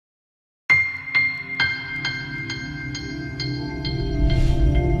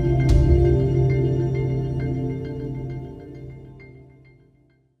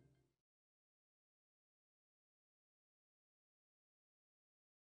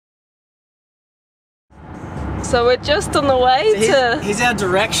So we're just on the way to... Here's our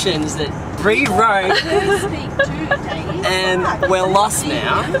directions that Bree wrote and we're lost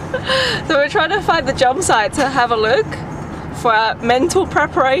now. So we're trying to find the jump site to have a look for our mental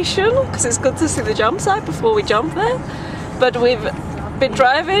preparation, because it's good to see the jump site before we jump there. But we've been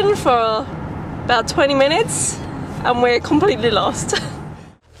driving for about 20 minutes and we're completely lost.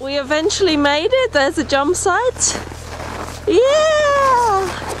 We eventually made it. There's a jump site.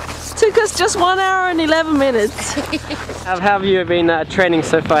 Yeah! Took us just 1 hour and 11 minutes. How have you been training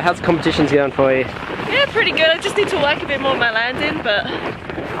so far? How's the competitions going for you? Yeah, pretty good. I just need to work a bit more on my landing, but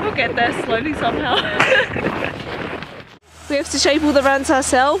we'll get there slowly somehow. We have to shape all the ramps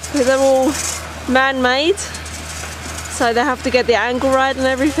ourselves. They're all man-made, so they have to get the angle right and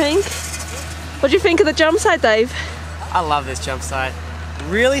everything. What do you think of the jump site, Dave? I love this jump site.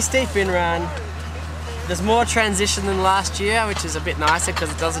 Really steep in run. There's more transition than last year, which is a bit nicer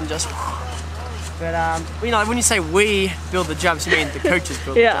because it doesn't just... But you know, when you say we build the jumps, you mean the coaches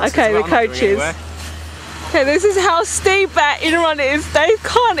build the jumps. Yeah, okay, the coaches. Okay, this is how steep that in run is. Dave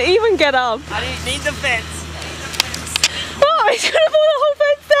can't even get up. I need the fence. Oh, he's gonna pull the whole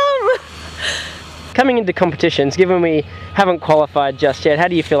fence down. Coming into competitions, given we haven't qualified just yet, how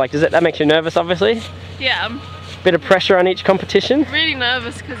do you feel like? That makes you nervous, obviously? Yeah, Bit of pressure on each competition? really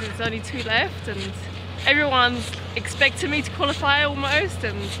nervous because it's only 2 left and everyone's expecting me to qualify almost,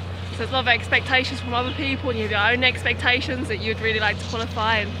 and so there's a lot of expectations from other people and you have your own expectations that you'd really like to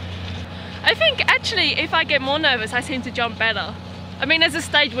qualify. And I think actually if I get more nervous I seem to jump better. I mean, there's a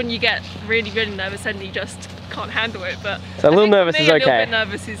stage when you get really nervous and you just can't handle it, but so a little nervous is okay. A little bit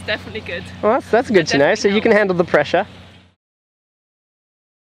nervous is definitely good. Well, that's good to know, so you can handle the pressure.